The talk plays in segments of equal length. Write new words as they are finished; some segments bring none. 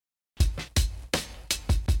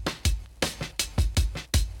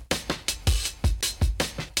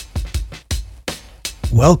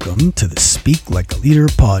Welcome to the Speak Like a Leader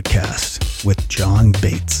podcast with John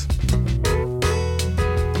Bates.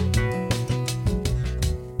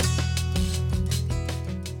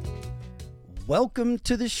 Welcome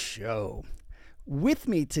to the show. With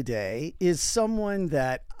me today is someone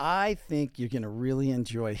that I think you're going to really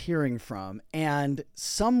enjoy hearing from, and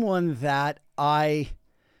someone that I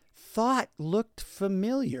thought looked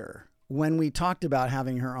familiar when we talked about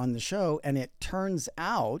having her on the show, and it turns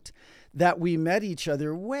out that we met each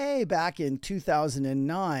other way back in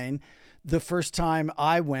 2009, the first time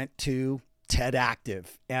I went to TED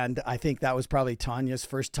Active. And I think that was probably Tanya's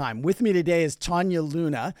first time. With me today is Tanya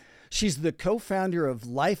Luna. She's the co-founder of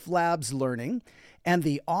Life Labs Learning and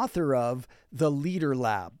the author of The Leader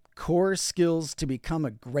Lab, Core Skills to Become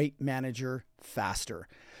a Great Manager Faster.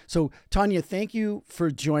 So Tanya, thank you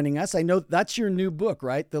for joining us. I know that's your new book,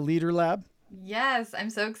 right? The Leader Lab? Yes, I'm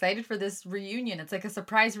so excited for this reunion. It's like a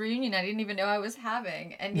surprise reunion I didn't even know I was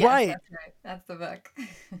having. And yes, Right. that's right. That's the book.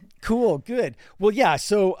 Cool. Good. Well, yeah.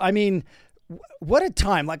 So, I mean, what a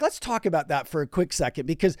time. Like, let's talk about that for a quick second,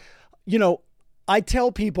 because, I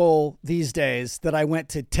tell people these days that I went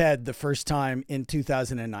to TED the first time in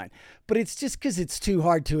 2009, but it's just because it's too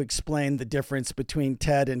hard to explain the difference between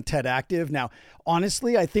TED and TED Active. Now,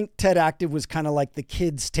 honestly, I think TED Active was kind of like the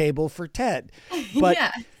kids' table for TED, but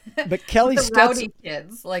Yeah. but Kelly The Stetson. rowdy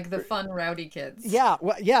kids, like the fun rowdy kids. Yeah,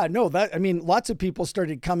 well, yeah, no, lots of people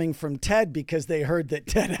started coming from TED because they heard that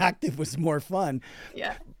TED Active was more fun.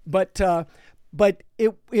 Yeah. But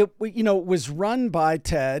it was run by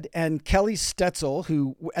TED, and Kelly Stetzel,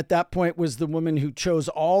 who at that point was the woman who chose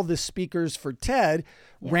all the speakers for TED,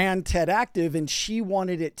 ran TED Active, and she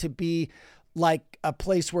wanted it to be like a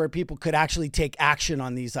place where people could actually take action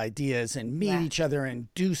on these ideas and meet each other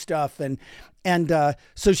and do stuff. And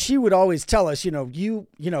so she would always tell us, you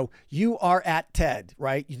are at TED,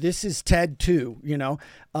 right? This is TED too,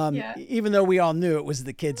 even though we all knew it was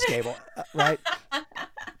the kids' table, right?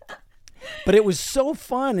 But it was so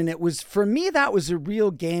fun. And it was, for me, that was a real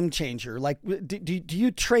game changer. Like, do you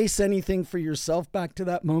trace anything for yourself back to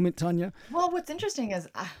that moment, Tanya? Well, what's interesting is,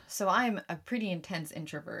 so I'm a pretty intense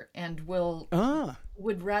introvert and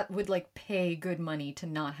would like pay good money to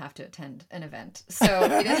not have to attend an event. So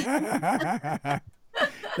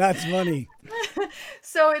That's funny.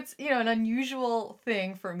 So it's, an unusual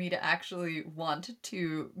thing for me to actually want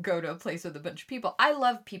to go to a place with a bunch of people. I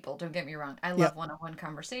love people, don't get me wrong. I love one-on-one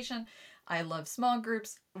conversation. I love small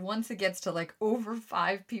groups. Once it gets to like over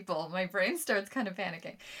 5 people, my brain starts kind of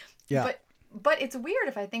panicking. Yeah. But it's weird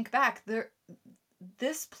if I think back.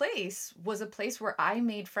 This place was a place where I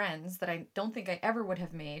made friends that I don't think I ever would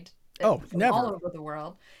have made. Oh, from never. all over the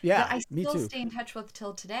world. Yeah, that I me still too. stay in touch with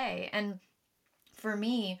till today. And for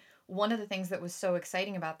me, one of the things that was so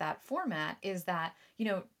exciting about that format is that,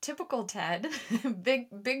 typical TED,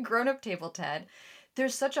 big grown-up table TED,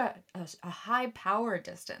 there's such a high power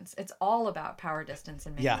distance. It's all about power distance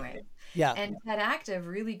in many ways. Yeah. And TED Active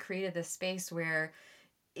really created this space where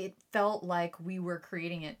it felt like we were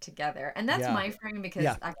creating it together. And that's my frame, because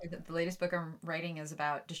actually the latest book I'm writing is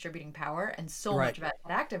about distributing power. And so much about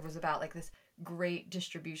TED Active was about like this great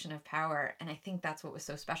distribution of power. And I think that's what was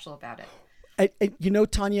so special about it.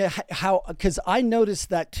 Tanya, because I noticed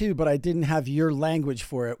that too, but I didn't have your language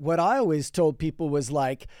for it. What I always told people was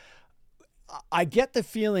like, I get the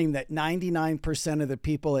feeling that 99% of the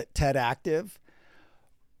people at TED Active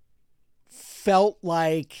felt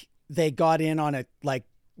like they got in on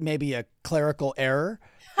maybe a clerical error.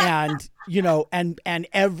 And, and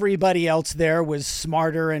everybody else there was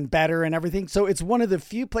smarter and better and everything. So it's one of the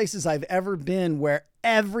few places I've ever been where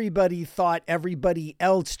everybody thought everybody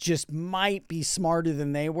else just might be smarter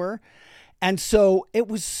than they were. And so it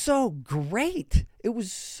was so great. It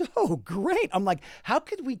was so great. I'm like, how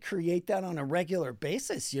could we create that on a regular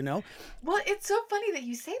basis, Well, it's so funny that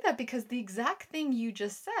you say that, because the exact thing you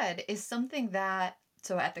just said is something that,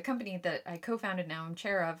 so at the company that I co-founded, now I'm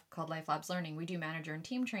chair of, called Life Labs Learning, we do manager and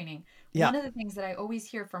team training. Yeah. One of the things that I always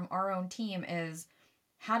hear from our own team is,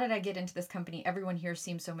 how did I get into this company? Everyone here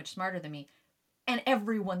seems so much smarter than me. And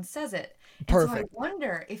everyone says it. Perfect. And so I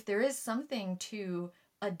wonder if there is something to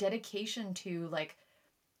a dedication to, like,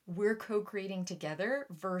 we're co-creating together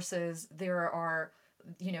versus there are,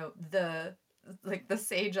 the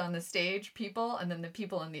sage on the stage people and then the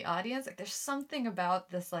people in the audience. Like, there's something about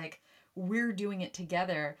this, like, we're doing it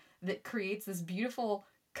together that creates this beautiful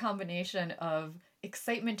combination of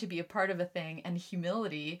excitement to be a part of a thing and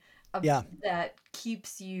humility that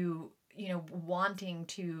keeps you, wanting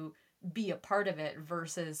to be a part of it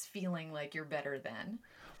versus feeling like you're better than.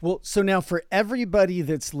 Well, so now for everybody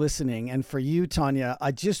that's listening and for you, Tanya,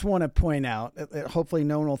 I just want to point out, hopefully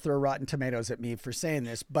no one will throw rotten tomatoes at me for saying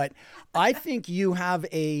this, but I think you have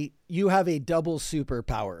a double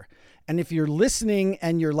superpower. And if you're listening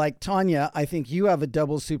and you're like Tanya, I think you have a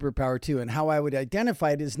double superpower too. And how I would identify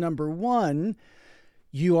it is, number one,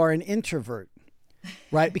 you are an introvert.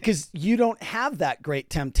 Right? Because you don't have that great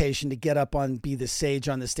temptation to get up be the sage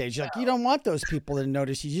on the stage. Like, you don't want those people to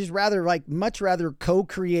notice. You just much rather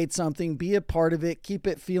co-create something, be a part of it, keep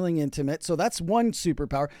it feeling intimate. So that's one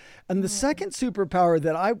superpower. And the second superpower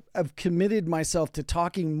that I have committed myself to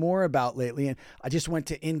talking more about lately, and I just went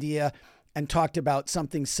to India and talked about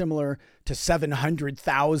something similar to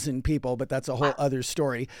 700,000 people, but that's a whole other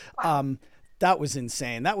story. That was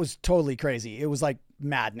insane. That was totally crazy. It was like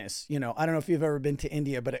madness. I don't know if you've ever been to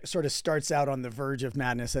India, but it sort of starts out on the verge of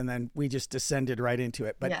madness and then we just descended right into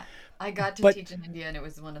it. But yeah, I got to teach in India and it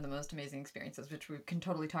was one of the most amazing experiences, which we can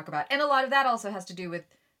totally talk about. And a lot of that also has to do with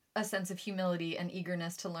a sense of humility and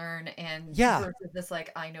eagerness to learn and versus this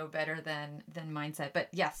like I know better than mindset. But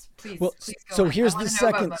yes, please go so on. Here's the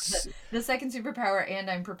second the second superpower, and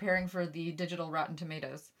I'm preparing for the digital Rotten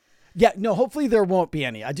Tomatoes. Yeah, no, hopefully there won't be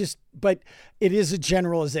any. But it is a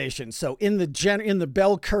generalization. So in the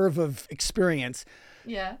bell curve of experience,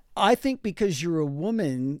 I think because you're a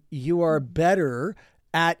woman, you are better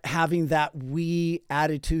at having that we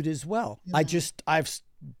attitude as well. I've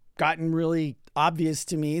gotten really obvious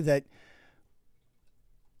to me that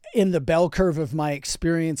in the bell curve of my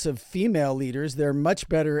experience of female leaders, they're much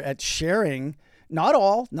better at sharing, not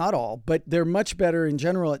all, but they're much better in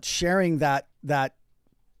general at sharing that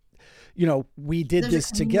we did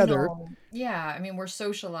this together. Yeah. I mean, we're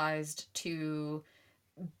socialized to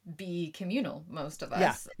be communal, most of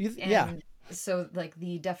us. So like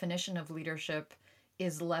the definition of leadership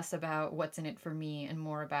is less about what's in it for me and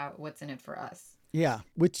more about what's in it for us. Yeah.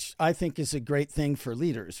 Which I think is a great thing for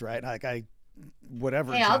leaders, right? Like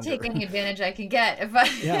whatever. Hey, I'll take any advantage I can get. If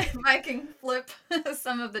I can flip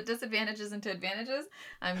some of the disadvantages into advantages,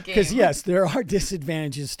 I'm game. Because yes, there are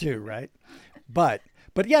disadvantages too, right?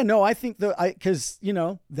 But yeah, no, I think because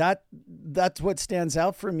that's what stands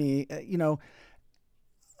out for me.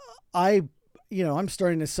 I'm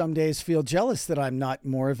starting to some days feel jealous that I'm not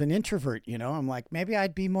more of an introvert. I'm like, maybe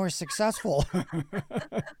I'd be more successful. I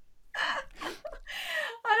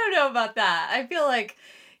don't know about that. I feel like,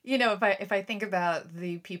 if I think about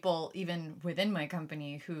the people even within my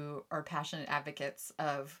company who are passionate advocates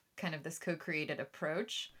of kind of this co-created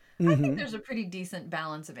approach, I think there's a pretty decent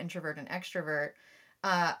balance of introvert and extrovert.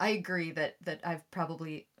 I agree that I've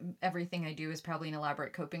probably everything I do is probably an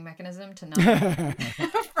elaborate coping mechanism to not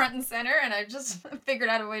front and center, and I've just figured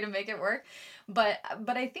out a way to make it work. But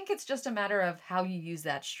I think it's just a matter of how you use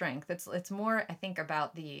that strength. It's more, I think,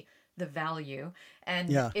 about the value,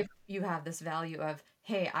 and if you have this value of,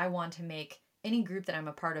 hey, I want to make any group that I'm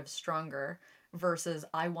a part of stronger, versus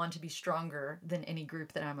I want to be stronger than any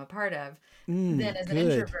group that I'm a part of, then as an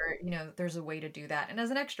introvert, there's a way to do that. And as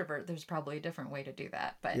an extrovert, there's probably a different way to do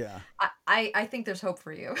that. But I think there's hope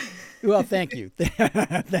for you. Well, thank you.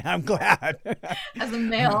 I'm glad. As a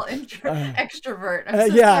male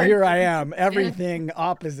extrovert. Here I am. Everything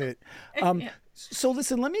opposite. So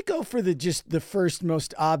listen, let me go for the first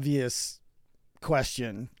most obvious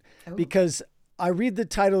question, because I read the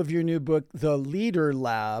title of your new book, The Leader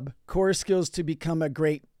Lab, Core Skills to Become a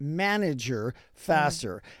Great Manager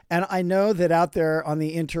Faster. And I know that out there on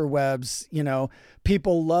the interwebs,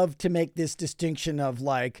 people love to make this distinction of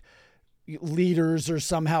like leaders are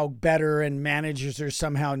somehow better and managers are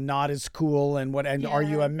somehow not as cool. And are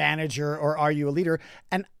you a manager or are you a leader?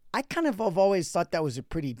 And I kind of have always thought that was a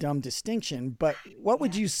pretty dumb distinction, but what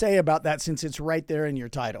would you say about that since it's right there in your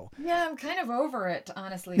title? Yeah, I'm kind of over it,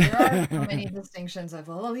 honestly. There are so many distinctions of,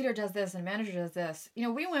 well, a leader does this and a manager does this.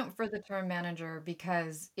 We went for the term manager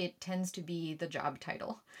because it tends to be the job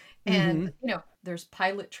title. And, there's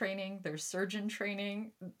pilot training, there's surgeon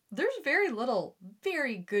training, there's very little,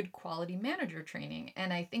 very good quality manager training.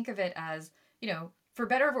 And I think of it as, for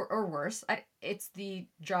better or worse, it's the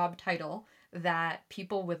job title that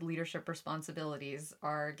people with leadership responsibilities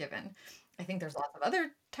are given. I think there's lots of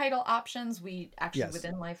other title options. We actually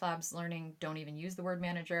within Life Labs Learning don't even use the word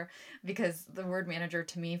manager, because the word manager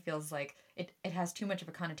to me feels like it has too much of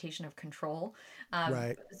a connotation of control.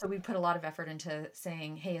 So we put a lot of effort into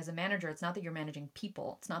saying, hey, as a manager, it's not that you're managing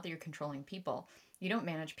people. It's not that you're controlling people. You don't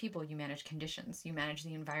manage people, you manage conditions. You manage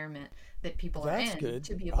the environment that people are in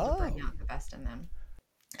to be able to bring out the best in them.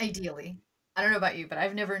 Ideally. I don't know about you, but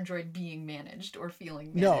I've never enjoyed being managed or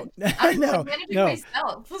feeling No, managed. I enjoy no, managing no.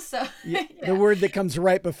 myself. So The yeah. word that comes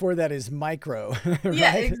right before that is micro,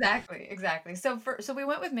 Yeah, right? exactly, exactly. So we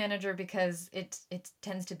went with manager because it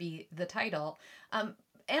tends to be the title. Um,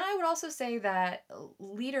 and I would also say that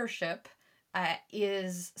leadership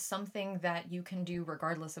is something that you can do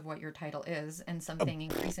regardless of what your title is, and Oh, something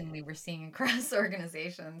increasingly we're seeing across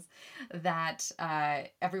organizations that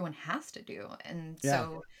everyone has to do. And yeah.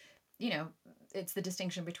 so, you know, it's the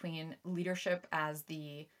distinction between leadership as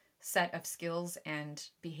the set of skills and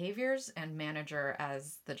behaviors, and manager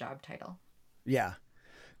as the job title. Yeah.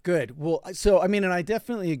 Good. Well, so I mean, and I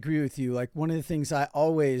definitely agree with you. Like one of the things I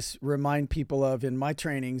always remind people of in my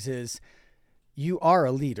trainings is you are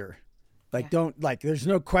a leader. Like, Yeah. don't like, there's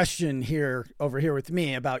no question here over here with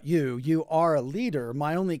me about you. You are a leader.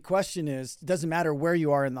 My only question is, it doesn't matter where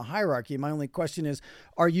you are in the hierarchy. My only question is,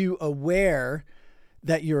 are you aware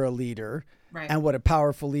that you're a leader Right. and what a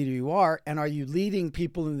powerful leader you are? And are you leading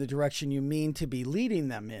people in the direction you mean to be leading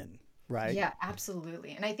them in? Right. Yeah,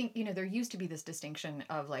 absolutely. And I think, there used to be this distinction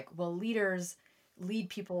of like, well, leaders lead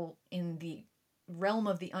people in the realm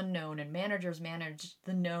of the unknown and managers manage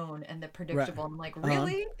the known and the Right. predictable. I'm like, Uh-huh.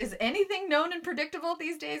 really? Is anything known and predictable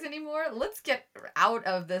these days anymore? Let's get out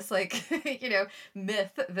of this like,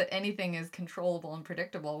 myth that anything is controllable and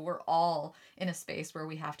predictable. We're all in a space where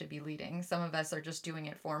we have to be leading. Some of us are just doing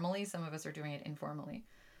it formally, some of us are doing it informally.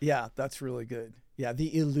 Yeah, that's really good. Yeah,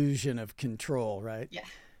 the illusion of control, right? Yeah,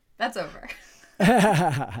 that's over.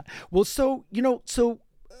 Well,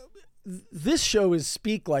 this show is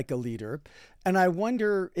Speak Like a Leader. And I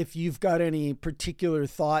wonder if you've got any particular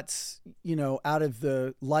thoughts, out of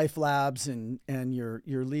the Life Labs and your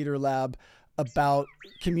Leader Lab about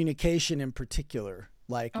communication in particular.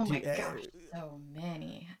 Like, Oh my gosh, so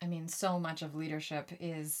many. I mean, so much of leadership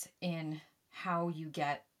is in how you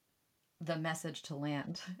get the message to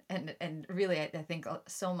land. And really I think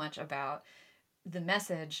so much about the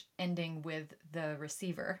message ending with the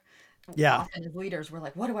receiver. yeah. Often as leaders, we're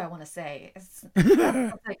like, what do I want to say? That's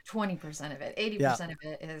like 20% of it. Yeah. 80% of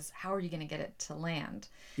it is how are you going to get it to land?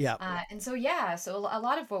 Yeah. And so, yeah, so a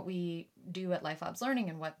lot of what we do at Life Labs Learning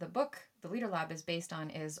and what the book, The Leader Lab, is based on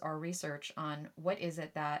is our research on what is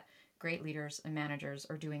it that great leaders and managers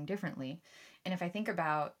are doing differently. And if I think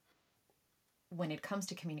about when it comes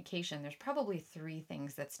to communication, there's probably three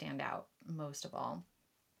things that stand out most of all.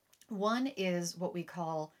 One is what we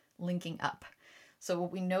call linking up. So,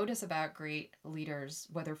 what we notice about great leaders,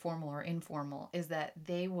 whether formal or informal, is that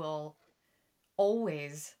they will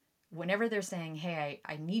always, whenever they're saying, hey,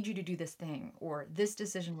 I need you to do this thing, or this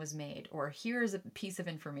decision was made, or here's a piece of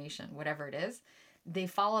information, whatever it is, they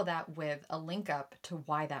follow that with a link up to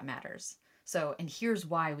why that matters. So, and here's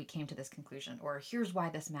why we came to this conclusion, or here's why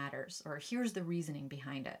this matters, or here's the reasoning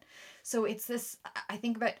behind it. So it's this, I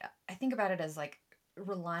think about it as like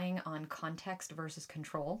relying on context versus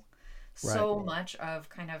control. Right. So much of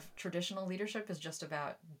kind of traditional leadership is just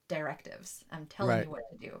about directives. I'm telling Right. you what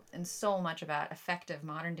to do. And so much about effective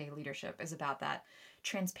modern day leadership is about that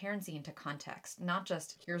transparency into context, not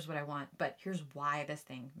just here's what I want, but here's why this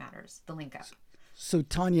thing matters, the link up. So,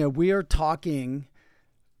 Tanya, we are talking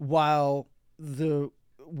while the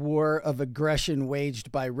war of aggression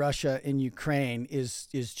waged by Russia in Ukraine is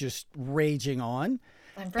just raging on.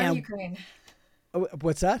 I'm from And Ukraine.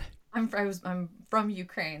 what's that? I'm from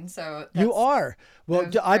Ukraine, so You that's are. I Well,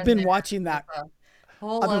 was I've born been there. watching It's that. a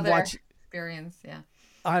whole I've been other watching. experience. Yeah.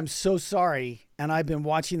 I'm so sorry, and I've been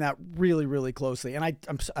watching that really, really closely. And I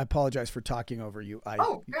apologize for talking over you.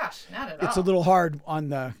 Oh gosh, not at It's a all. little hard on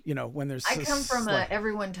the when there's I come from a like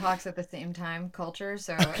everyone talks at the same time culture,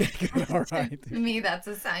 so okay, good, all to right. me that's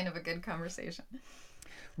a sign of a good conversation.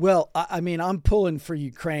 Well, I mean, I'm pulling for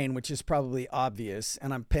Ukraine, which is probably obvious,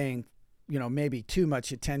 and I'm paying, maybe too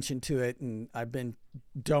much attention to it, and I've been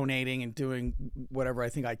donating and doing whatever I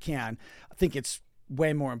think I can. I think it's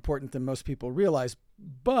way more important than most people realize.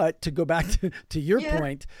 But to go back to your Yeah.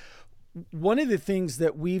 point, one of the things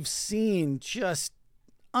that we've seen just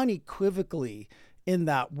unequivocally in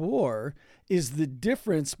that war is the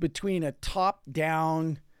difference between a top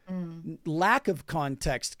down Mm, lack of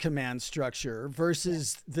context command structure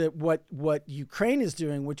versus what Ukraine is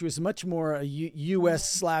doing, which was much more a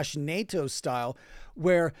US/NATO style,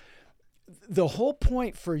 where the whole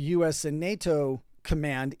point for US and NATO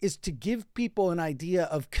command is to give people an idea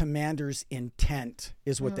of commander's intent,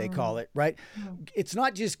 is what they call mm, it, right? mm. It's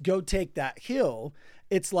not just go take that hill.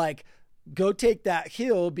 It's like go take that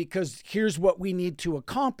hill because here's what we need to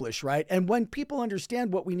accomplish, right? And when people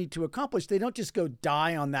understand what we need to accomplish, they don't just go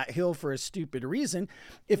die on that hill for a stupid reason.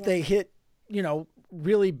 If Yeah. they hit,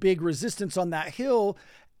 really big resistance on that hill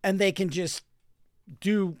and they can just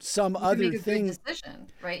do some You can other make a good thing. decision,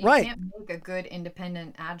 right? You Right. can't make a good,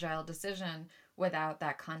 independent, agile decision without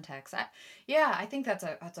that context. Yeah, I think that's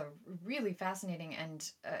a really fascinating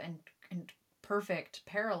and perfect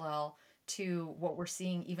parallel to what we're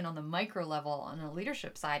seeing even on the micro level on the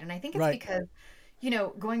leadership side. And I think it's Right. because,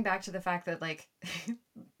 going back to the fact that like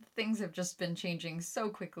things have just been changing so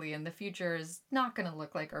quickly and the future is not going to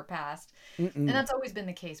look like our past. And Mm-mm. that's always been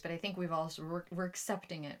the case, but I think we're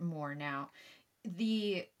accepting it more now.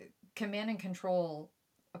 The command and control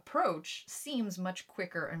approach seems much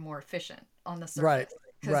quicker and more efficient on the Right. surface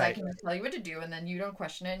because I Right. can just tell you what to do and then you don't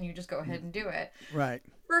question it and you just go ahead and do it. Right.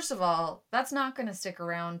 First of all, that's not going to stick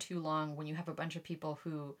around too long when you have a bunch of people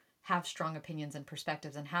who have strong opinions and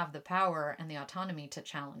perspectives and have the power and the autonomy to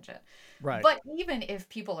challenge it. Right. But even if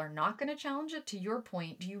people are not going to challenge it, to your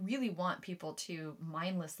point, do you really want people to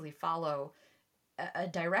mindlessly follow a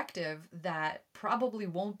directive that probably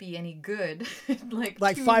won't be any good like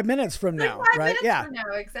Like two 5 minutes from like now, 5 right? minutes Yeah. from now,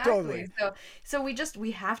 exactly. Totally. So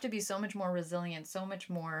we have to be so much more resilient, so much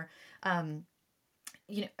more um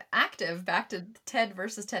active. Back to Ted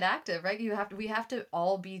versus Ted active, right? We have to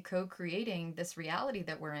all be co-creating this reality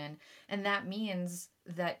that we're in, and that means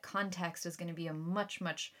that context is going to be a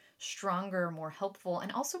much stronger, more helpful,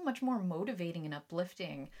 and also much more motivating and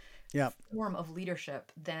uplifting Yeah. form of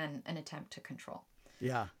leadership than an attempt to control.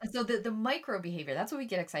 Yeah. And so the micro behavior, that's what we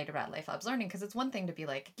get excited about Life Labs Learning, because it's one thing to be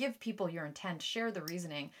like, give people your intent, share the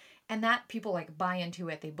reasoning, and that people like buy into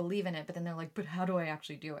it, they believe in it, but then they're like, but how do I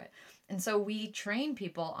actually do it? And so we train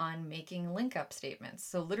people on making link up statements.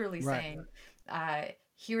 So literally Right. saying,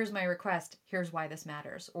 here's my request, here's why this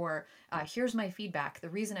matters, or here's my feedback, the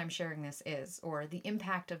reason I'm sharing this is, or the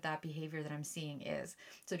impact of that behavior that I'm seeing is.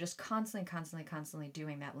 So just constantly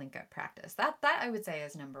doing that link up practice. That I would say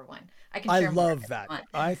is number one. I can I share more if love you that. want.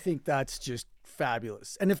 I think that's just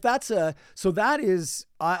fabulous. And if that's so that is,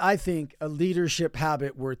 I think, a leadership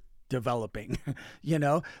habit worth developing,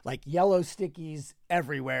 like yellow stickies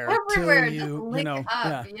everywhere till Everywhere, just link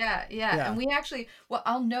up. yeah, Yeah. yeah, And we actually, well,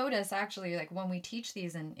 I'll notice actually, like when we teach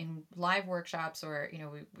these in live workshops or,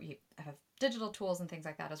 we have digital tools and things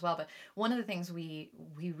like that as well. But one of the things we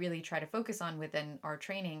really try to focus on within our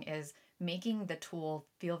training is making the tool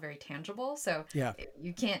feel very tangible. So yeah,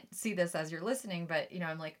 you can't see this as you're listening, but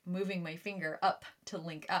I'm like moving my finger up to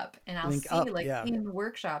link up, and I'll link see up. like Yeah, in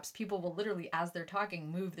workshops, people will literally, as they're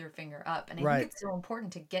talking, move their finger up. And I think right. it's so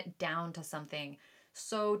important to get down to something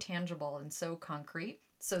so tangible and so concrete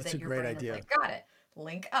so It's that a your great brain is idea. like, got it,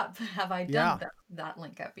 link up. Have I done Yeah. that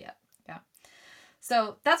link up yet? Yeah.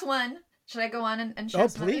 So that's one. Should I go on and share Oh,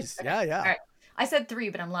 some others? please. Okay. Yeah, All yeah. right. I said three,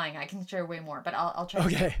 but I'm lying. I can share way more, but I'll try to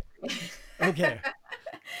Okay. stay. Okay.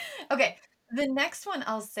 Okay. The next one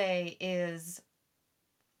I'll say is,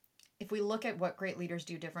 if we look at what great leaders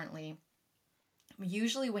do differently,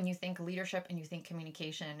 usually when you think leadership and you think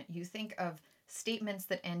communication, you think of statements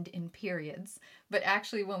that end in periods. But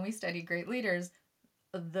actually, when we study great leaders,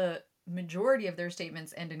 the majority of their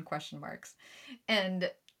statements end in question marks. And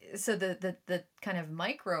so the kind of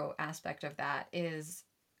micro aspect of that is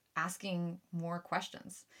asking more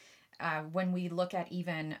questions. When we look at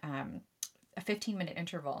even a 15-minute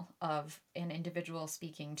interval of an individual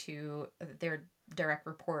speaking to their direct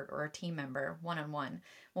report or a team member one-on-one,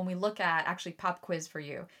 when we look at, actually, pop quiz for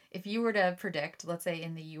you, if you were to predict, let's say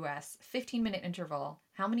in the US, 15-minute interval,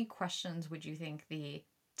 how many questions would you think the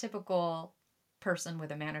typical person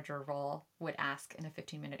with a manager role would ask in a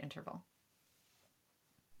 15-minute interval?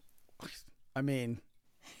 I mean,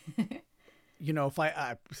 if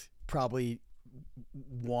I probably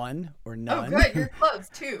one or Oh, none. good. You're close.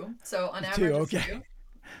 Two. So on Two. average, it's Okay. two.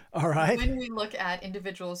 All right. When we look at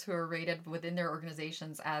individuals who are rated within their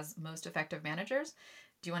organizations as most effective managers,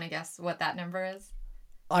 do you want to guess what that number is?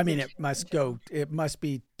 I mean, Leadership in general. it must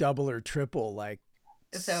be double or triple, like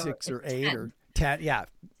So six or it's eight 10. or 10. Yeah.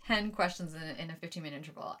 10 questions in a 15-minute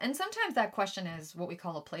interval. And sometimes that question is what we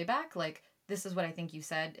call a playback. Like, this is what I think you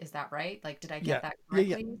said. Is that right? Like, did I Yeah. get that Yeah.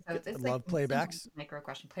 Yeah. correctly? So I it's like love sometimes playbacks. micro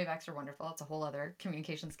question. Playbacks are wonderful. It's a whole other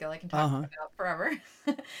communication skill I can Uh talk huh. about forever.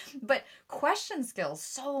 But question skills,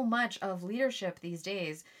 so much of leadership these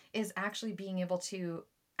days is actually being able to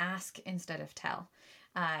ask instead of tell.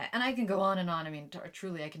 And I can go on and on. I mean,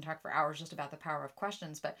 truly, I can talk for hours just about the power of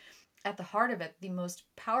questions. But at the heart of it, the most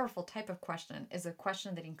powerful type of question is a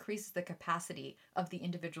question that increases the capacity of the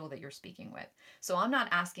individual that you're speaking with. So I'm not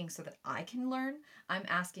asking so that I can learn. I'm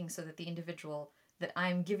asking so that the individual that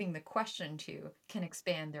I'm giving the question to can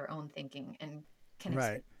expand their own thinking and can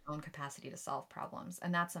expand Right. their own capacity to solve problems.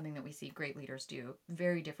 And that's something that we see great leaders do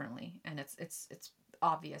very differently. And it's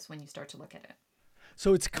obvious when you start to look at it.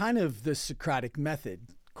 So it's kind of the Socratic method,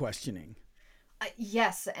 questioning.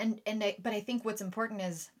 Yes, but I think what's important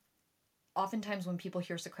is oftentimes when people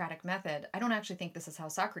hear Socratic method, I don't actually think this is how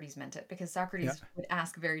Socrates meant it, because Yeah. Socrates would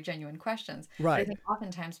ask very genuine questions. But I Right. think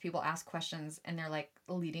oftentimes people ask questions and they're like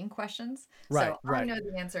leading questions. Right. So I Right. know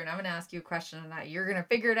the answer and I'm going to ask you a question and you're going to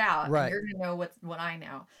figure it out and Right. you're going to know what I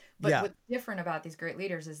know. But Yeah. what's different about these great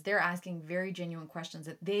leaders is they're asking very genuine questions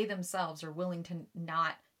that they themselves are willing to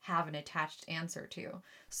not have an attached answer to,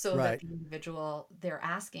 so that Right. the individual they're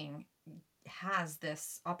asking has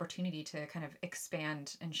this opportunity to kind of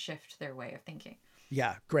expand and shift their way of thinking.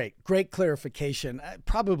 Yeah. Great clarification.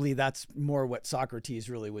 Probably that's more what Socrates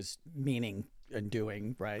really was meaning and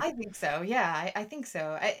doing, right? I think so. Yeah, I think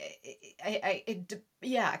so.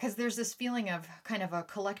 Yeah, because there's this feeling of kind of a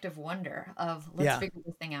collective wonder of let's Yeah. figure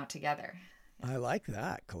this thing out together. I like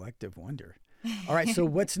that collective wonder. All right. So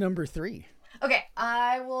what's number 3? Okay,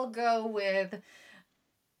 I will go with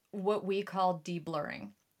what we call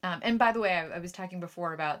de-blurring. And by the way, I was talking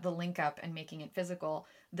before about the link up and making it physical.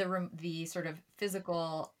 The sort of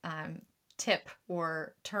physical tip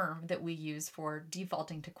or term that we use for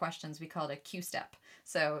defaulting to questions, we call it a Q step.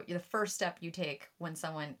 So the first step you take when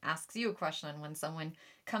someone asks you a question, when someone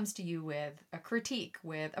comes to you with a critique,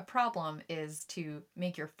 with a problem, is to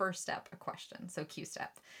make your first step a question. So Q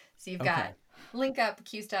step. So you've got Okay. link up,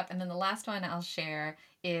 Q step, and then the last one I'll share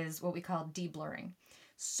is what we call de-blurring.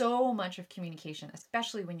 So much of communication,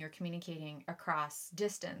 especially when you're communicating across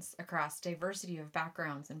distance, across diversity of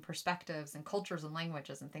backgrounds and perspectives and cultures and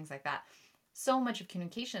languages and things like that, so much of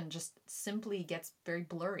communication just simply gets very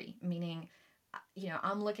blurry, meaning,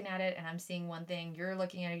 I'm looking at it and I'm seeing one thing, you're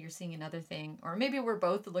looking at it, you're seeing another thing, or maybe we're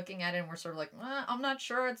both looking at it and we're sort of like, I'm not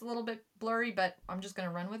sure, it's a little bit blurry, but I'm just going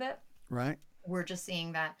to run with it. Right. We're just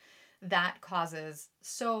seeing that causes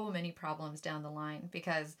so many problems down the line,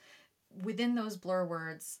 because within those blur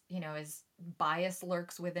words, is bias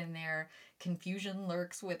lurks within there, confusion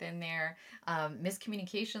lurks within there,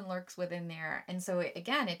 miscommunication lurks within there, and so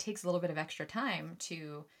again, it takes a little bit of extra time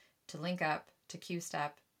to link up, to Q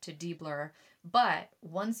step, to de-blur. But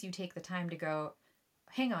once you take the time to go,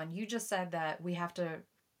 hang on, you just said that we have to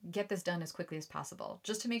get this done as quickly as possible.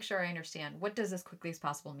 Just to make sure I understand, what does as quickly as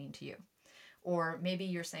possible mean to you? Or maybe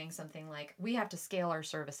you're saying something like, we have to scale our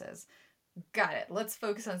services. Got it. Let's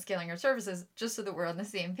focus on scaling our services just so that we're on the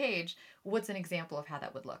same page. What's an example of how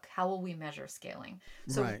that would look? How will we measure scaling?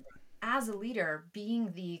 So Right. as a leader,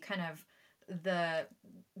 being the kind of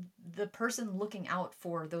the person looking out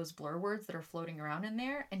for those blur words that are floating around in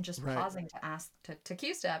there, and just Right. pausing to ask to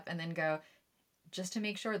Q step and then go, just to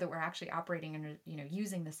make sure that we're actually operating and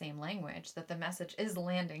using the same language, that the message is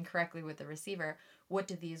landing correctly with the receiver. What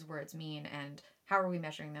do these words mean, and how are we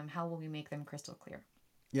measuring them? How will we make them crystal clear?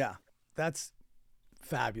 Yeah. That's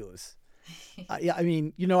fabulous. Yeah. I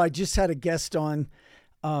mean, I just had a guest on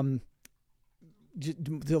the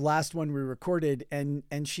last one we recorded, and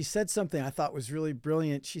she said something I thought was really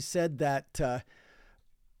brilliant. She said that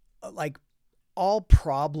like all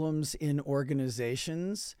problems in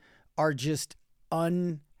organizations are just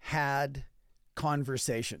unhad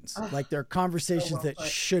conversations. Oh, Like they're so conversations well that put.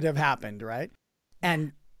 should have happened, right?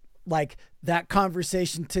 And like that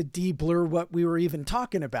conversation to de-blur what we were even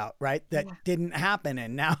talking about, right? That Yeah. didn't happen,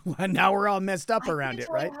 and now we're all messed up I around can't it,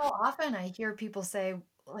 tell you right? how often I hear people say,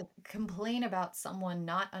 like, complain about someone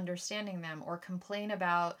not understanding them, or complain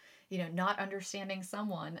about, not understanding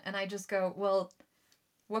someone. And I just go, well,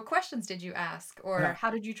 what questions did you ask? Or Yeah. how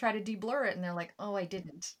did you try to de-blur it? And they're like, oh, I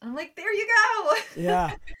didn't. I'm like, there you go.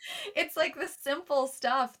 Yeah. It's like the simple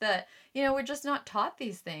stuff that, we're just not taught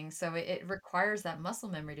these things. So it requires that muscle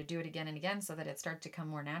memory to do it again and again so that it starts to come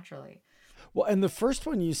more naturally. Well, and the first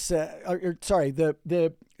one you said, sorry,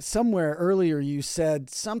 the somewhere earlier you said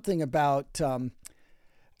something about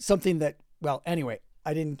something that, well, anyway,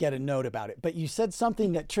 I didn't get a note about it, but you said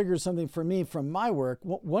something that triggers something for me from my work.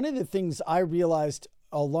 One of the things I realized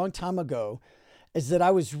a long time ago is that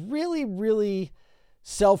I was really, really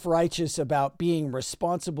self-righteous about being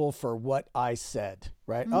responsible for what I said,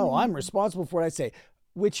 right? Oh, I'm Mm. responsible for what I say,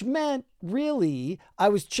 which meant really I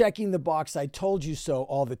was checking the box, I told you so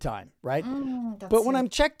all the time, right? That's But when so I'm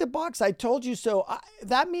checked the box, I told you so,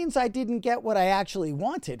 that means I didn't get what I actually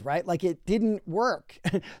wanted, right? Like it didn't work.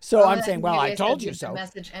 So well, I'm saying, and well, maybe I I said told you the so.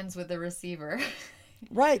 message ends with the receiver.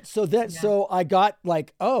 Right. So Yeah. so I got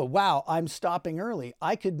like, oh, wow, I'm stopping early.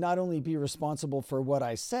 I could not only be responsible for what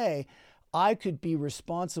I say, I could be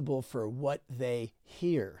responsible for what they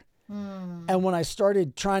hear. Hmm. And when I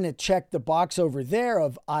started trying to check the box over there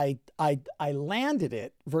of I landed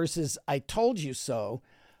it versus I told you so,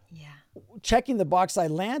 Yeah. checking the box I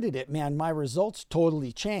landed it, man, my results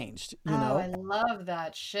totally changed, Oh, I love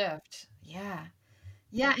that shift. Yeah.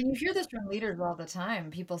 Yeah, and you hear this from leaders all the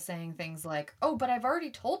time, people saying things like, "Oh, but I've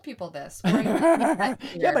already told people this," or "I made that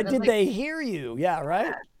Yeah, clear." but But it's did like, they hear you? Yeah, right.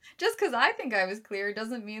 yeah, just because I think I was clear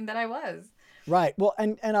doesn't mean that I was. Right. Well,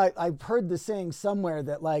 and I've heard the saying somewhere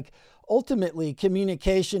that like ultimately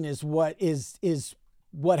communication is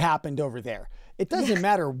what happened over there. It Yeah. doesn't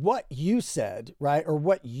matter what you said, right, or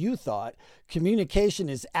what you thought. Communication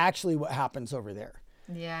is actually what happens over there.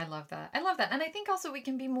 Yeah, I love that. I love that. And I think also we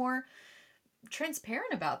can be more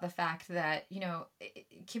transparent about the fact that,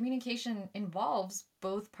 communication involves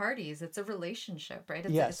both parties. It's a relationship, right?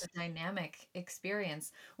 It's a Yes. dynamic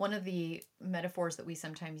experience. One of the metaphors that we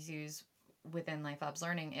sometimes use within Life Labs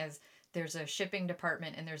Learning is there's a shipping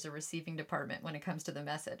department and there's a receiving department when it comes to the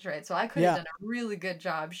message, right? So I could have Yeah. done a really good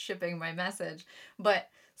job shipping my message, but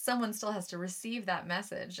someone still has to receive that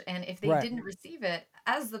message. And if they Right. didn't receive it,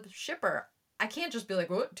 as the shipper, I can't just be like,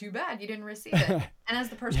 "Well, too bad you didn't receive it." And as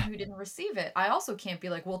the person Yeah. who didn't receive it, I also can't be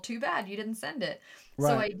like, "Well, too bad you didn't send it."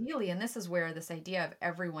 So Right. ideally, and this is where this idea of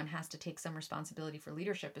everyone has to take some responsibility for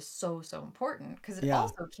leadership is so, so important, because it Yeah.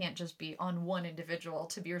 also can't just be on one individual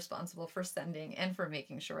to be responsible for sending and for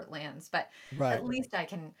making sure it lands. But at Right. least I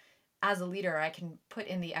can, as a leader, I can put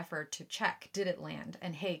in the effort to check, did it land?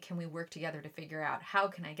 And hey, can we work together to figure out how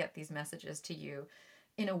can I get these messages to you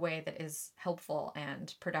in a way that is helpful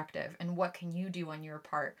and productive? And what can you do on your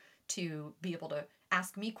part to be able to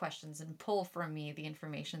ask me questions and pull from me the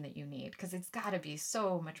information that you need? Because it's got to be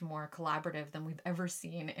so much more collaborative than we've ever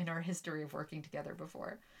seen in our history of working together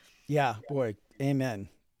before. Yeah, boy, amen.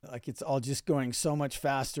 Like it's all just going so much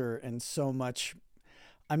faster and so much.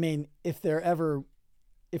 I mean, if there ever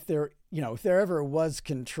was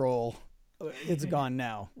control, it's gone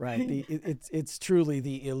now, right? It's truly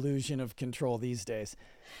the illusion of control these days.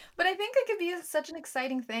 But I think it could be such an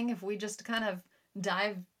exciting thing if we just kind of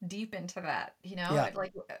dive deep into that, Yeah.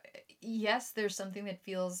 like, yes, there's something that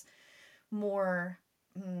feels more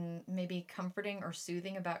maybe comforting or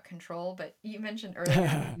soothing about control. But you mentioned earlier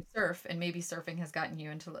that you surf, and maybe surfing has gotten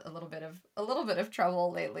you into a little bit of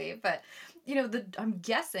trouble lately. But I'm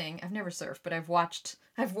guessing, I've never surfed, but I've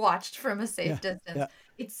watched from a Yeah. safe distance. Yeah.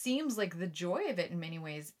 It seems like the joy of it in many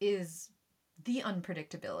ways is the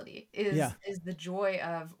unpredictability, Yeah. is the joy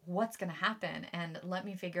of what's going to happen, and let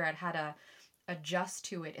me figure out how to adjust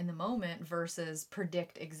to it in the moment versus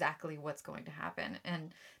predict exactly what's going to happen.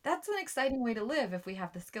 And that's an exciting way to live if we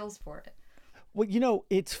have the skills for it. Well,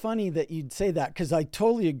 it's funny that you'd say that because I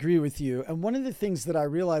totally agree with you. And one of the things that I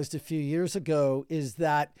realized a few years ago is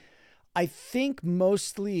that I think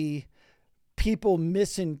mostly people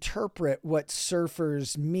misinterpret what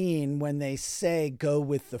surfers mean when they say go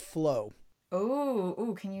with the flow.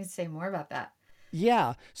 Oh, can you say more about that?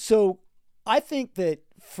 Yeah. So I think that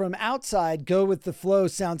from outside, go with the flow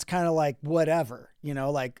sounds kind of like whatever,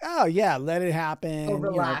 like, oh, yeah, let it Oh, happen, but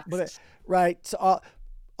relaxed. right. So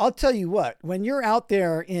I'll tell you what, when you're out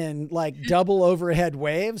there in like double overhead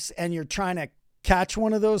waves and you're trying to catch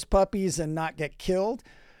one of those puppies and not get killed,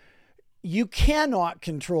 you cannot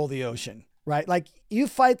control the ocean, right? Like you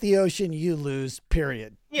fight the ocean, you lose,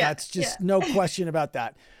 period. Yeah, That's yeah. just no question about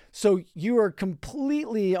that. So you are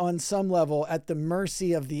completely on some level at the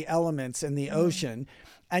mercy of the elements in the Mm. ocean.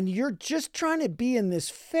 And you're just trying to be in this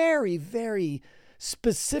very, very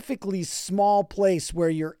specifically small place where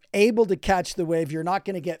you're able to catch the wave. You're not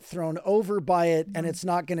going to get thrown over by it and Mhm. it's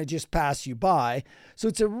not going to just pass you by. So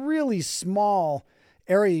it's a really small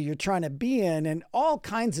area you're trying to be in, and all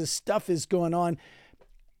kinds of stuff is going on.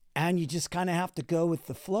 And you just kind of have to go with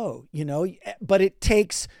the flow, but it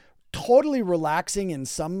takes totally relaxing in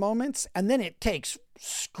some moments. And then it takes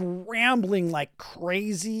scrambling like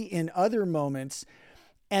crazy in other moments,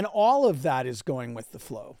 and all of that is going with the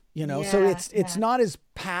flow, so Yeah, it's yeah. not as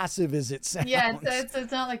passive as it Yeah, it's sounds.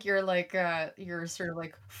 it's not like you're sort of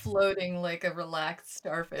like floating like a relaxed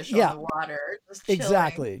starfish on Yeah, the water, just chilling.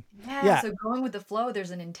 exactly. Yeah, Yeah. so going with the flow,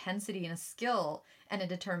 there's an intensity and a skill and a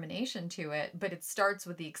determination to it, but it starts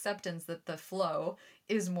with the acceptance that the flow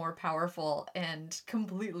is more powerful and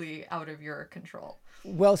completely out of your control.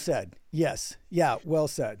 Well said. Yes. Yeah, well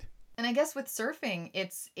said. And I guess with surfing,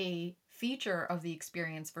 it's a feature of the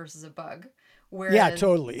experience versus a bug. Yeah, Whereas,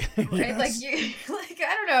 totally. right, like Yes. you, like,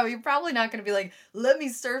 I don't know, you're probably not going to be like, let me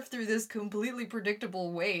surf through this completely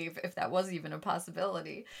predictable wave, if that was even a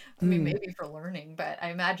possibility. I mean, Mm, maybe for learning, but I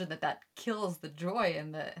imagine that kills the joy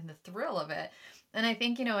and the thrill of it. And I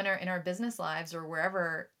think, in our business lives, or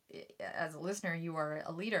wherever, as a listener you are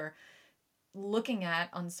a leader, looking at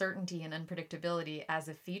uncertainty and unpredictability as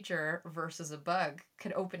a feature versus a bug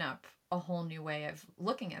could open up a whole new way of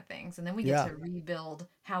looking at things. And then we get Yeah. to rebuild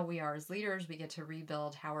how we are as leaders. We get to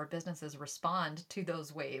rebuild how our businesses respond to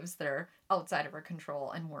those waves that are outside of our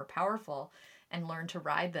control and more powerful, and learn to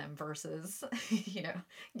ride them versus,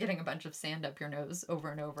 getting a bunch of sand up your nose over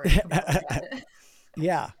and over and complaining about it.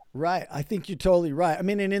 Yeah, right. I think you're totally right. I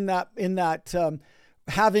mean, and in that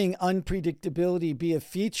having unpredictability be a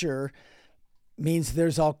feature means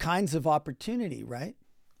there's all kinds of opportunity, right?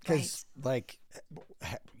 Right. Because, like,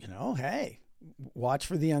 hey, watch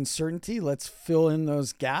for the uncertainty. Let's fill in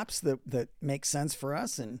those gaps that make sense for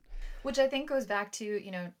us. And Which I think goes back to,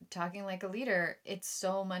 talking like a leader. It's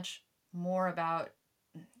so much more about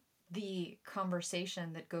the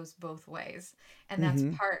conversation that goes both ways. And that's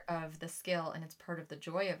hmm part of the skill and it's part of the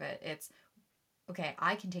joy of it. It's okay,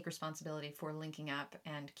 I can take responsibility for linking up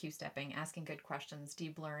and cue stepping, asking good questions,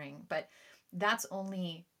 de-blurring, but that's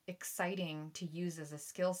only exciting to use as a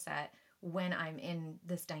skill set when I'm in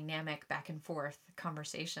this dynamic back and forth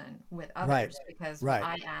conversation with right, others, because what right,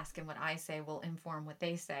 I ask and what I say will inform what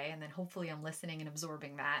they say, and then hopefully I'm listening and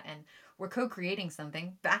absorbing that, and we're co-creating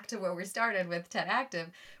something. Back to where we started with TED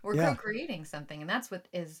Active, we're yeah, co-creating something, and that's what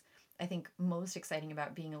is, I think, most exciting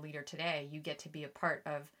about being a leader today. You get to be a part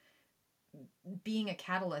of being a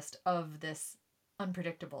catalyst of this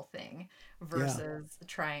unpredictable thing yeah. versus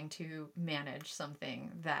trying to manage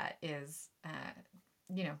something that is,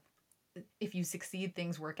 you know, if you succeed,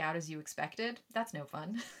 things work out as you expected. That's no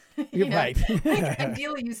fun. You're right. Like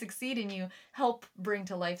ideally you succeed and you help bring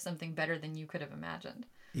to life something better than you could have imagined.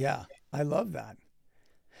 Yeah, I love that.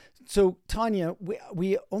 So, Tanya,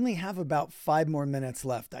 we only have about 5 more minutes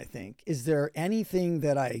left, I think. Is there anything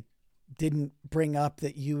that I didn't bring up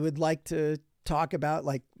that you would like to talk about?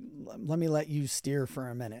 Like, let me let you steer for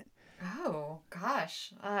a minute. Oh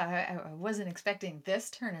gosh, I wasn't expecting this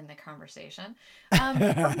turn in the conversation.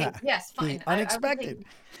 Okay, yes, The fine. I will unexpected.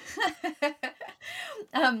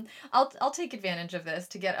 take. I'll take advantage of this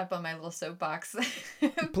to get up on my little soapbox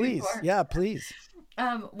Please. before. Yeah, please.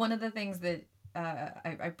 One of the things that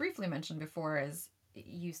I briefly mentioned before is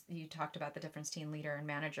you talked about the difference between leader and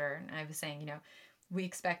manager, and I was saying, we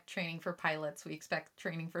expect training for pilots, we expect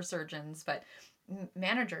training for surgeons, but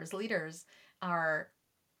managers, leaders are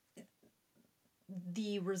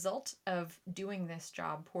the result of doing this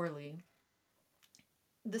job poorly.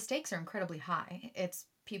 The stakes are incredibly high. It's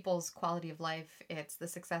people's quality of life, it's the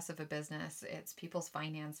success of a business, it's people's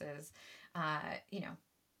finances. Uh, you know,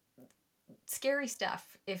 Scary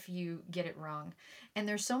stuff if you get it wrong. And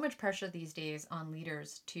there's so much pressure these days on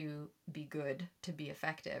leaders to be good, to be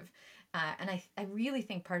effective. And I really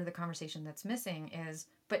think part of the conversation that's missing is,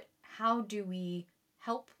 but how do we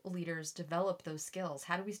help leaders develop those skills?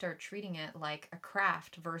 How do we start treating it like a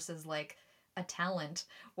craft versus like a talent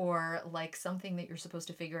or like something that you're supposed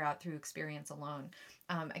to figure out through experience alone?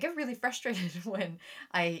 I get really frustrated when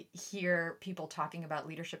I hear people talking about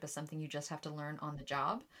leadership as something you just have to learn on the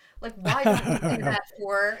job. Like, why don't we do that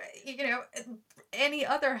for, any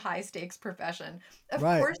other high stakes profession? Of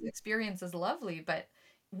Right. course, experience is lovely, but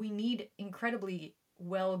we need incredibly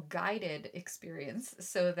well guided experience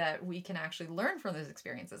so that we can actually learn from those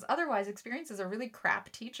experiences. Otherwise, experience is a really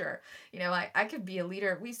crap teacher. I could be a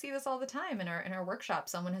leader. We see this all the time in our workshop.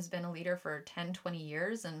 Someone has been a leader for 10, 20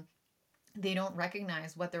 years and they don't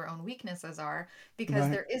recognize what their own weaknesses are because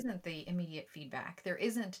Right. there isn't the immediate feedback. There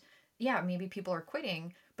isn't, yeah, maybe people are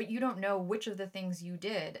quitting, but you don't know which of the things you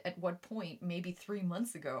did at what point, maybe 3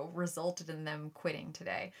 months ago, resulted in them quitting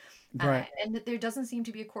today. Right. And that there doesn't seem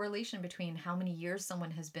to be a correlation between how many years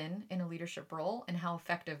someone has been in a leadership role and how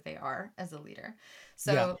effective they are as a leader.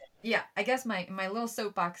 Yeah. So, yeah, I guess my little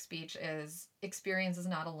soapbox speech is experience is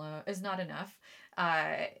not enough.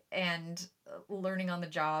 And learning on the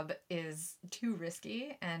job is too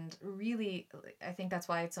risky. And really, I think that's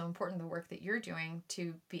why it's so important the work that you're doing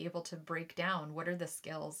to be able to break down what are the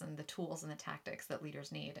skills and the tools and the tactics that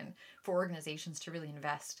leaders need, and for organizations to really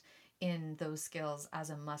invest in those skills as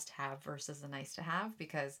a must have versus a nice to have,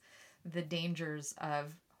 because the dangers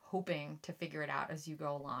of hoping to figure it out as you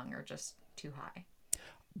go along are just too high.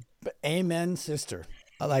 But amen, sister.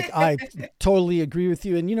 Like, I totally agree with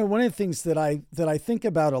you. And one of the things that I think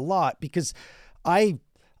about a lot, because I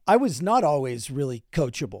I was not always really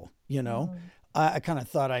coachable. Mm, I kind of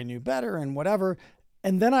thought I knew better and whatever.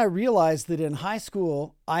 And then I realized that in high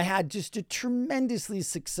school, I had just a tremendously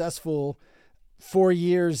successful 4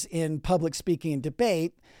 years in public speaking and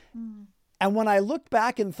debate. mm, And when I looked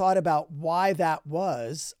back and thought about why that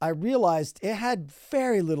was, I realized it had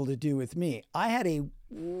very little to do with me. I had a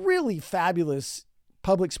really fabulous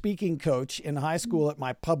public speaking coach in high school at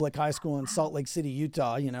my public high school in Salt Lake City,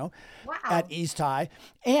 Utah, Wow. at East High.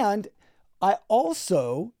 And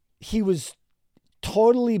he was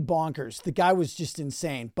totally bonkers. The guy was just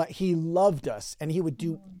insane, but he loved us and he would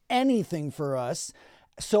do anything for us.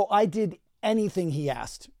 So I did anything he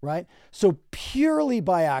asked, right? So purely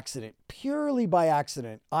by accident,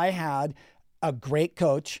 I had a great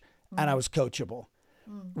coach and I was coachable,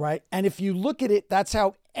 right? And if you look at it, that's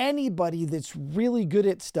how anybody that's really good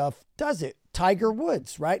at stuff does it. Tiger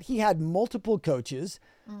Woods, right? He had multiple coaches.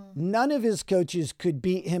 None of his coaches could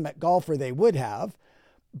beat him at golf, or they would have.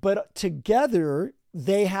 But together,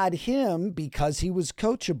 they had him, because he was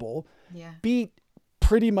coachable, beat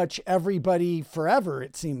pretty much everybody forever,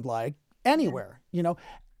 it seemed like, anywhere,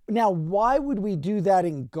 Now, why would we do that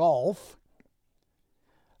in golf?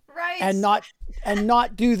 Right. And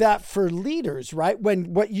not do that for leaders, right?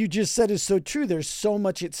 When what you just said is so true. There's so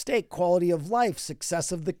much at stake: quality of life,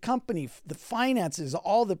 success of the company, the finances,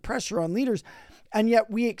 all the pressure on leaders. And yet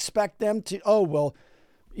we expect them to, You'll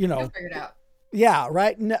figure it out. Yeah,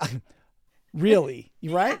 right. No, really,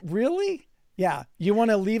 right? Really? Yeah. You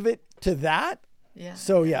want to leave it to that? Yeah.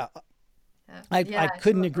 So I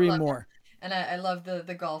couldn't agree more. And I love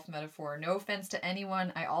the golf metaphor. No offense to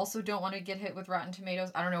anyone. I also don't want to get hit with Rotten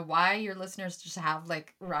Tomatoes. I don't know why your listeners just have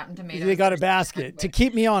like Rotten Tomatoes. They got a basket to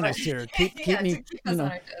keep me honest here. Keep me, to keep us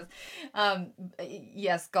on our toes.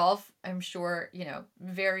 Yes, golf, I'm sure,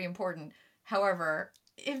 very important. However,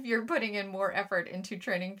 if you're putting in more effort into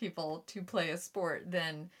training people to play a sport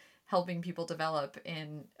than helping people develop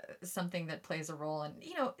in something that plays a role, and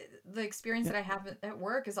the experience that I have at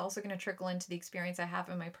work is also going to trickle into the experience I have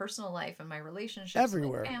in my personal life and my relationships,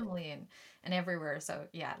 everywhere, my family, and everywhere. So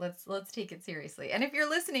let's take it seriously. And if you're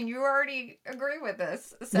listening, you already agree with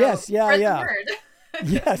this. So yes, spread the word.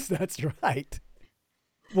 Yes, that's right.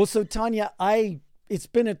 Well, so Tanya, it's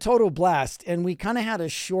been a total blast, and we kind of had a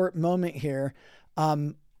short moment here.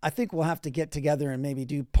 I think we'll have to get together and maybe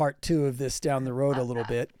do part 2 of this down the road a little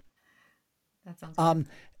bit. That sounds good.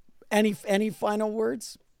 Any final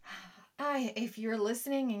words? If you're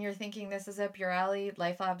listening and you're thinking this is up your alley,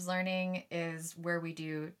 Life Labs Learning is where we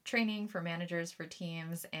do training for managers, for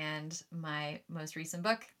teams, and my most recent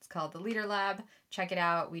book, it's called The Leader Lab. Check it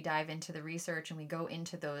out. We dive into the research and we go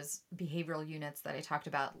into those behavioral units that I talked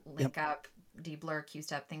about, Link Up, Deep Blur,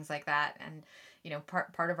 Q-Step, things like that. And,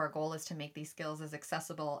 part of our goal is to make these skills as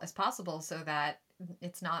accessible as possible so that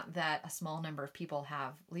it's not that a small number of people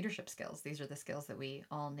have leadership skills. These are the skills that we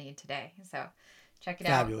all need today. So check it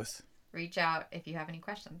out. Fabulous. Reach out if you have any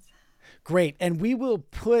questions. Great. And we will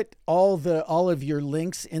put all of your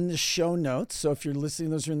links in the show notes. So if you're listening,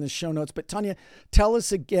 those are in the show notes. But Tanya, tell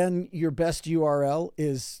us again, your best URL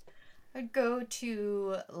is... Go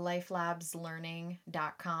to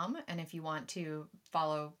lifelabslearning.com. And if you want to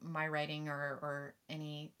follow my writing or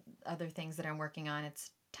any other things that I'm working on,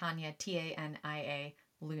 it's Tanya, Tania,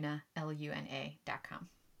 Luna, Luna.com.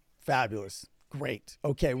 Fabulous. Great.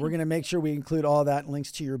 Okay. We're going to make sure we include all that,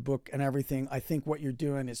 links to your book and everything. I think what you're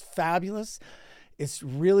doing is fabulous. It's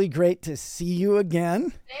really great to see you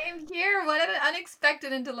again. Same here. What an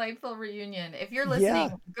unexpected and delightful reunion. If you're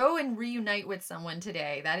listening, go and reunite with someone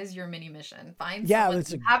today. That is your mini mission. Find someone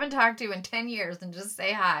you haven't talked to in 10 years and just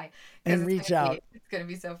say hi. And reach out. It's going to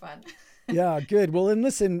be so fun. Yeah, good. Well, and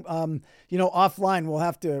listen, offline,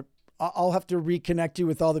 I'll have to reconnect you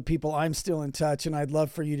with all the people I'm still in touch. And I'd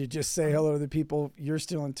love for you to just say hello to the people you're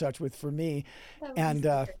still in touch with for me. And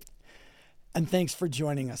thanks for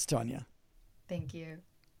joining us, Tanya. Thank you.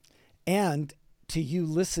 And to you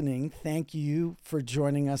listening, thank you for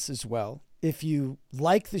joining us as well. If you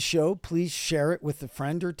like the show, please share it with a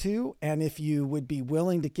friend or two. And if you would be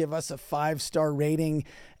willing to give us a 5-star rating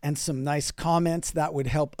and some nice comments, that would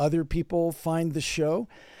help other people find the show.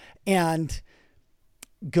 And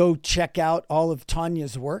go check out all of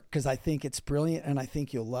Tanya's work, because I think it's brilliant and I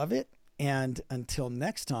think you'll love it. And until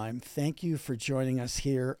next time, thank you for joining us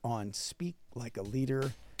here on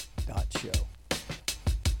SpeakLikeALeader.show.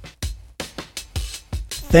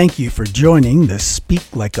 Thank you for joining the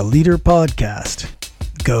Speak Like a Leader podcast.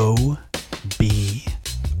 Go be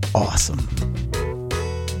awesome.